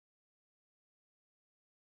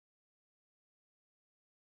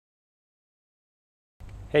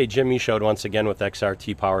Hey, Jim Michaud once again with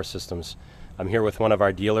XRT Power Systems. I'm here with one of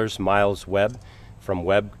our dealers, Miles Webb from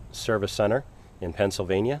Webb Service Center in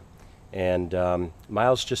Pennsylvania. And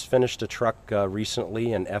Miles just finished a truck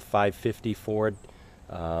recently, an F550 Ford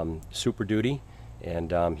Super Duty,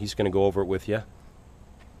 and he's going to go over it with you.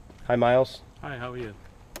 Hi, Miles. Hi, how are you?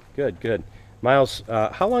 Good, good. Miles,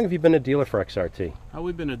 how long have you been a dealer for XRT?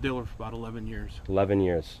 We've been a dealer for about 11 years. 11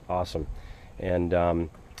 years, awesome. And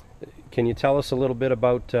can you tell us a little bit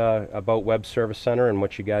about Webb Service Center and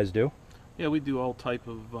what you guys do? Yeah, we do all type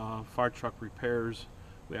of fire truck repairs.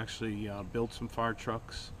 We actually build some fire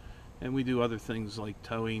trucks, and we do other things like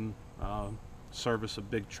towing, service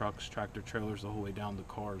of big trucks, tractor trailers, the whole way down to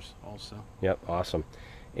cars also. Yep, awesome.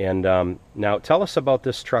 And now tell us about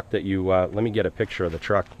this truck that you, let me get a picture of the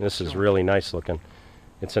truck. This is really nice looking.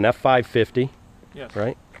 It's an F550, yes.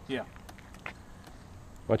 Right? Yeah.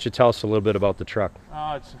 Why don't you tell us a little bit about the truck?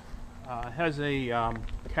 It has a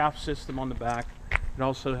CAF system on the back. It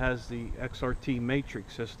also has the XRT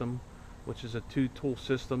matrix system, which is a two-tool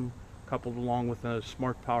system coupled along with a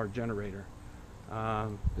smart power generator.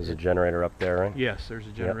 There's a generator up there, right? Yes, there's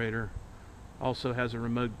a generator. Yep. Also has a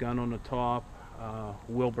remote gun on the top,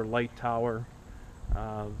 Wilbur light tower.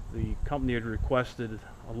 The company had requested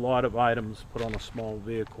a lot of items put on a small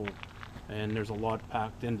vehicle, and there's a lot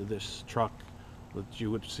packed into this truck that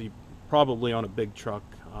you would see probably on a big truck.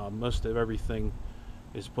 Most of everything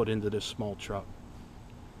is put into this small truck.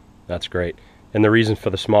 That's great. And the reason for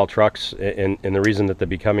the small trucks and the reason that they're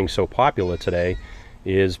becoming so popular today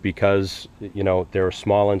is because, you know, they're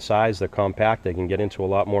small in size, they're compact, they can get into a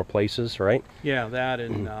lot more places, right? Yeah, that,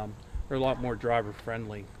 and they're a lot more driver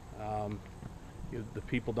friendly. The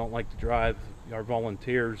people don't like to drive. Our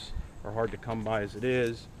volunteers are hard to come by as it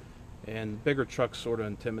is, and bigger trucks sort of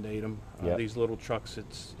intimidate them. These little trucks,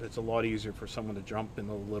 it's a lot easier for someone to jump in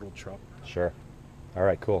a little truck. Sure. All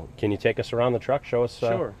right, cool. Can you take us around the truck? Show us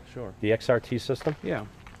sure. The XRT system? Yeah.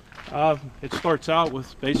 It starts out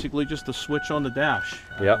with basically just a switch on the dash.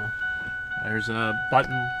 Yep. There's a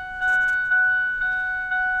button.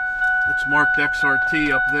 It's marked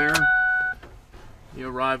XRT up there. You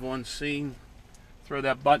arrive on scene, throw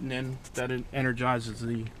that button in, that energizes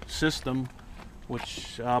the system,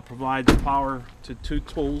 which provides power to two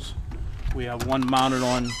tools. We have one mounted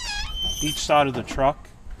on each side of the truck.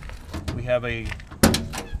 We have a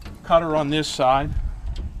cutter on this side.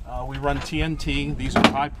 We run TNT. These are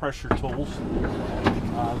high pressure tools.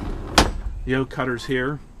 The O cutters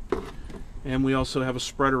here, and we also have a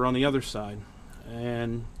spreader on the other side.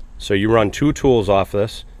 And so you run two tools off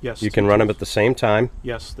this. yes, you can run them at the same time.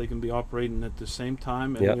 Yes, they can be operating at the same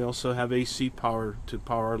time, and we also have AC power to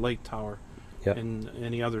power our light tower and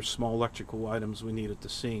any other small electrical items we need at the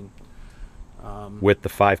scene. With the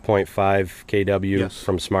 5.5 kW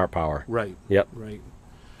from Smart Power. Right. Yep. Right.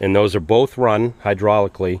 And those are both run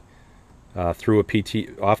hydraulically through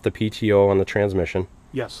a off the PTO on the transmission.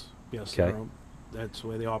 Yes. Yes. Okay. That's the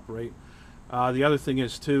way they operate. The other thing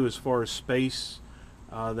is too, as far as space,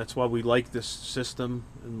 that's why we like this system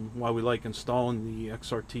and why we like installing the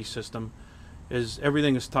XRT system, is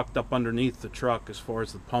everything is tucked up underneath the truck as far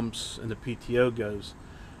as the pumps and the PTO goes.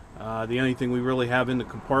 The only thing we really have in the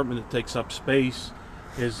compartment that takes up space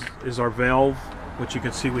is our valve, which you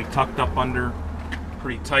can see we tucked up under,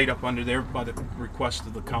 pretty tight up under there by the request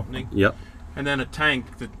of the company. Yep. And then a tank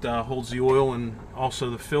that holds the oil and also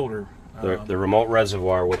the filter. The remote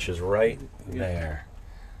reservoir, which is right there.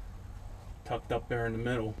 Tucked up there in the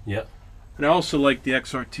middle. Yep. And I also like the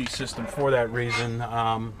XRT system for that reason.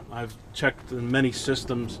 I've checked many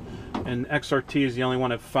systems, and XRT is the only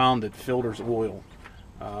one I've found that filters oil.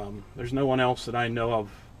 There's no one else that I know of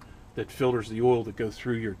that filters the oil that go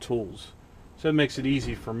through your tools. So it makes it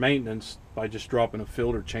easy for maintenance by just dropping a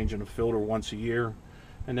filter, changing a filter once a year,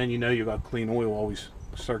 and then you know you've got clean oil always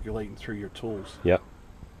circulating through your tools. Yep.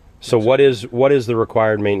 So what is the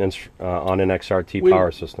required maintenance on an XRT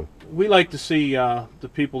power system? We like to see the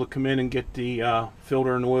people to come in and get the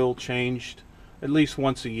filter and oil changed at least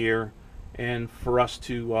once a year, and for us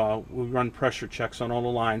to we run pressure checks on all the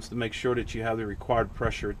lines to make sure that you have the required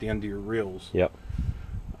pressure at the end of your reels. Yep.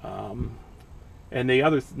 And the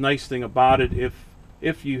other nice thing about it,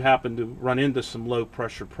 if you happen to run into some low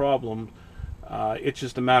pressure problem, it's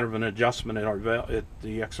just a matter of an adjustment at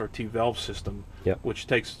the XRT valve system, which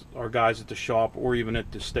takes our guys at the shop or even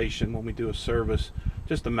at the station when we do a service,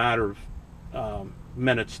 just a matter of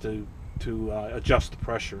minutes to adjust the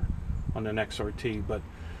pressure on an XRT. But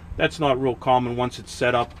that's not real common once it's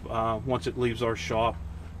set up. Once it leaves our shop,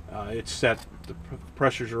 it's set. The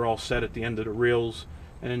pressures are all set at the end of the reels,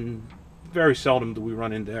 and very seldom do we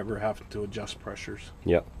run into ever having to adjust pressures.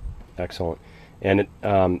 Yep, excellent. And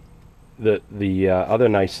the other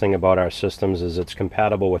nice thing about our systems is it's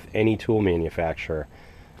compatible with any tool manufacturer.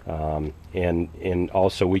 And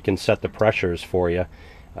also we can set the pressures for you,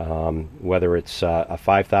 whether it's a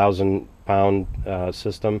 5,000 pound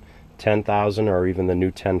system, 10,000, or even the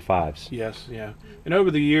new 10.5s. Yes, yeah. And over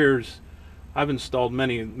the years, I've installed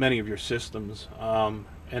many of your systems,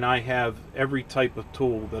 and I have every type of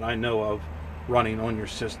tool that I know of running on your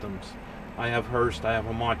systems. I have Hurst, I have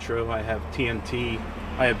Amatro, I have TNT,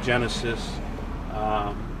 I have Genesis,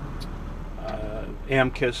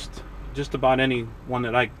 Amkist. Just about any one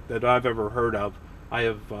that I've ever heard of, I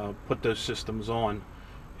have put those systems on.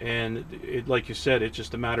 And like you said, it's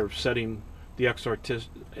just a matter of setting the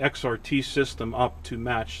XRT system up to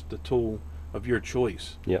match the tool of your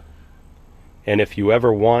choice. Yep. And if you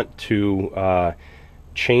ever want to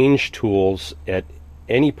change tools at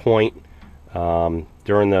any point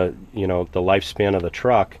during the the lifespan of the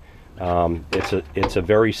truck, it's a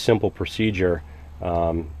very simple procedure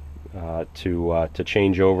to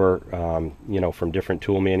change over from different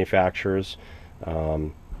tool manufacturers.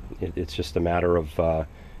 It's just a matter of a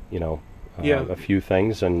few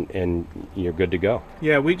things, and you're good to go.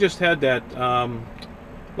 Yeah, we just had that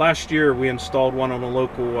last year. We installed one on a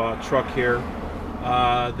local truck here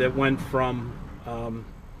that went from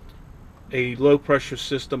a low pressure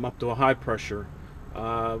system up to a high pressure.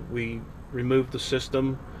 We removed the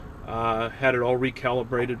system, had it all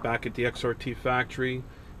recalibrated back at the XRT factory.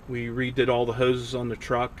 We redid all the hoses on the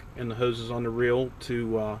truck and the hoses on the reel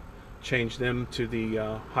to change them to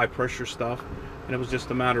the high pressure stuff, and it was just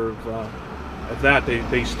a matter of that.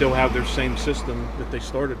 They still have their same system that they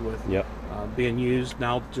started with. Yep. Being used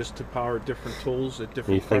now just to power different tools at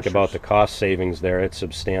different You think pressures. about the cost savings there, it's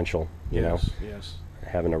substantial, Yes.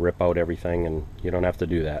 having to rip out everything, and you don't have to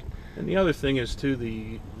do that. And the other thing is too,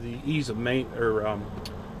 the ease of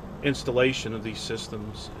installation of these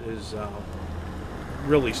systems is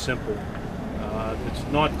really simple. It's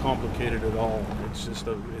not complicated at all. It's just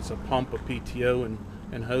it's a pump, a PTO,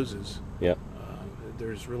 and hoses. Yep.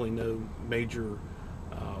 There's really no major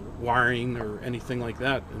wiring or anything like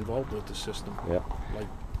that involved with the system. Yep. Like,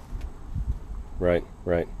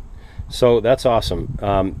 Right. So that's awesome.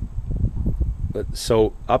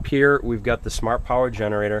 So up here we've got the smart power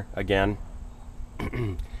generator again.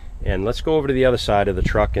 And let's go over to the other side of the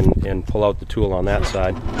truck and pull out the tool on that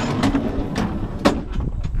side.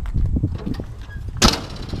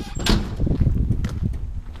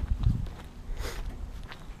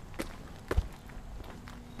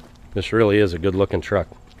 This really is a good looking truck.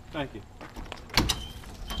 thank you.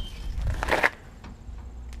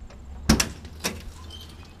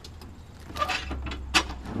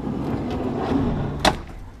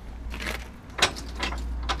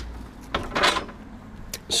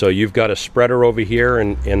 So you've got a spreader over here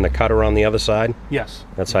and the cutter on the other side? Yes.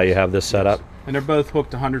 That's how you have this set up? And they're both hooked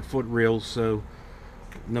to 100-foot reels, so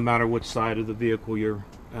no matter which side of the vehicle your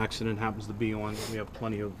accident happens to be on, we have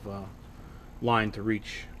plenty of line to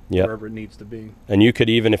reach wherever it needs to be. And you could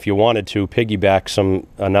even, if you wanted to, piggyback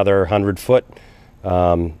another 100-foot,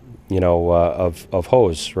 of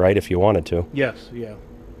hose, right? If you wanted to. Yes, yeah.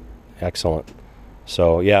 Excellent.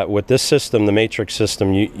 So yeah, with this system, the Matrix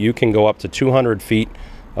system, you can go up to 200 feet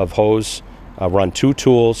of hose, run 2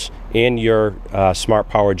 tools and your smart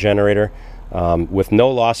power generator with no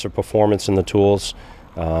loss of performance in the tools.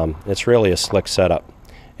 It's really a slick setup.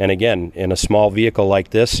 And again, in a small vehicle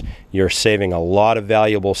like this, you're saving a lot of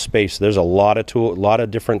valuable space. There's a lot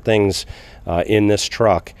of different things in this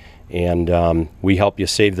truck, and we help you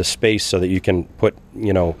save the space so that you can put,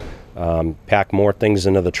 pack more things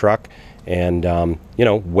into the truck, and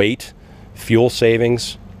weight, fuel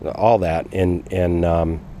savings, all that,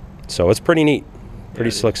 and so it's pretty neat, pretty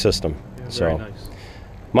slick system. Yeah, so, very nice.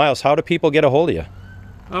 Miles, how do people get a hold of you?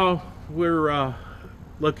 Oh, we're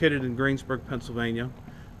located in Greensburg, Pennsylvania.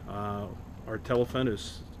 Our telephone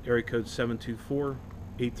is area code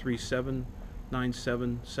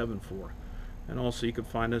 724-837-9774. And also you can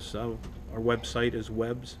find us, our website is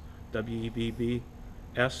WEBS,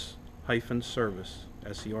 WEBBS-service,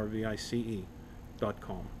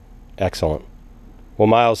 SERVICE.com. Excellent. Well,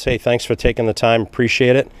 Miles, hey, thanks for taking the time.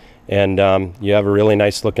 Appreciate it. And you have a really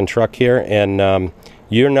nice looking truck here. And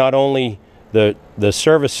you're not only the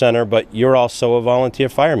service center, but you're also a volunteer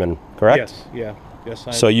fireman, correct? Yes, yeah. Yes,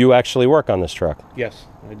 I So you actually work on this truck? Yes,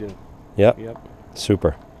 I do. Yep. Yep.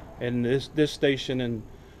 Super. And this station in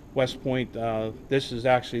West Point, this is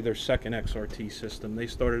actually their second XRT system. They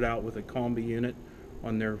started out with a combi unit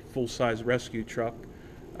on their full-size rescue truck,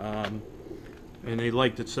 and they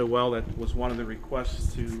liked it so well that was one of the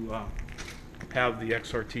requests to have the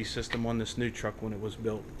XRT system on this new truck when it was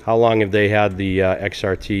built. How long have they had the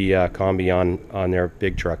XRT combi on their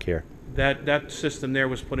big truck here? That system there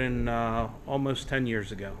was put in almost 10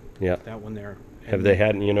 years ago. Yeah. That one there. Have they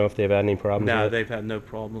had, you know, if they've had any problems No, with it? they've had no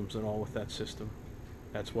problems at all with that system.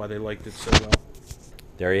 That's why they liked it so well.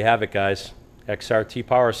 There you have it, guys. XRT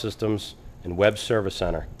Power Systems and Webb Service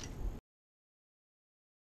Center.